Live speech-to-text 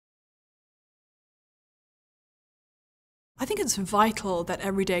I think it's vital that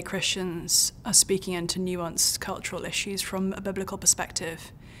everyday Christians are speaking into nuanced cultural issues from a biblical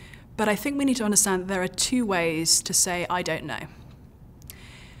perspective. But I think we need to understand that there are two ways to say, I don't know.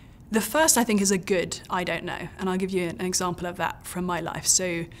 The first, I think, is a good I don't know, and I'll give you an example of that from my life.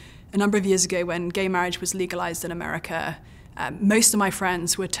 So a number of years ago, when gay marriage was legalized in America, most of my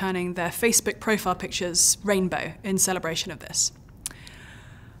friends were turning their Facebook profile pictures rainbow in celebration of this.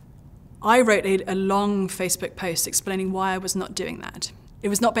 I wrote a long Facebook post explaining why I was not doing that. It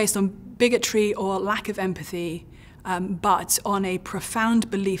was not based on bigotry or lack of empathy, but on a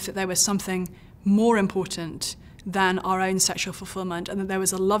profound belief that there was something more important than our own sexual fulfillment, and that there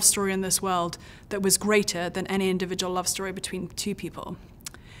was a love story in this world that was greater than any individual love story between two people.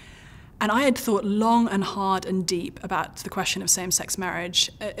 And I had thought long and hard and deep about the question of same-sex marriage,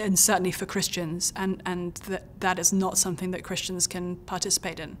 and certainly for Christians, and that is not something that Christians can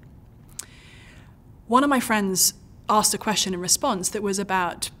participate in. One of my friends asked a question in response that was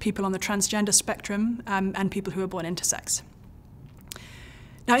about people on the transgender spectrum and people who are born intersex.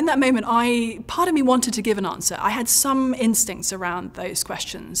 Now, in that moment, part of me wanted to give an answer. I had some instincts around those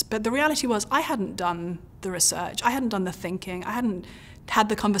questions, but the reality was I hadn't done the research, I hadn't done the thinking, I hadn't had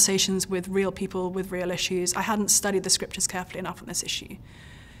the conversations with real people with real issues, I hadn't studied the scriptures carefully enough on this issue.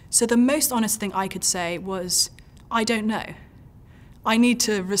 So the most honest thing I could say was, I don't know. I need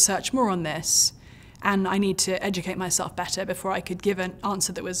to research more on this, and I need to educate myself better before I could give an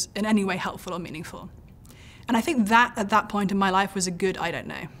answer that was in any way helpful or meaningful. And I think that, at that point in my life, was a good I don't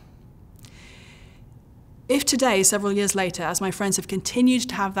know. If today, several years later, as my friends have continued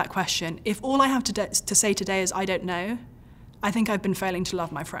to have that question, if all I have to say today is I don't know, I think I've been failing to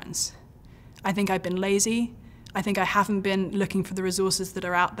love my friends. I think I've been lazy. I think I haven't been looking for the resources that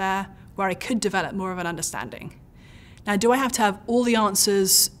are out there where I could develop more of an understanding. Now, do I have to have all the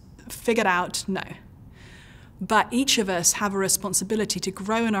answers figured out? No. But each of us have a responsibility to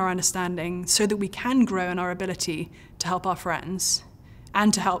grow in our understanding so that we can grow in our ability to help our friends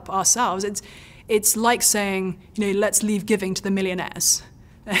and to help ourselves. It's like saying, let's leave giving to the millionaires.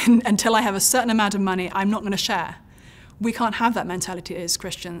 And until I have a certain amount of money, I'm not going to share. We can't have that mentality as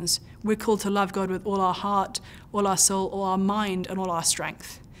Christians. We're called to love God with all our heart, all our soul, all our mind, and all our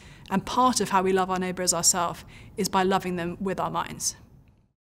strength. And part of how we love our neighbor as ourselves is by loving them with our minds.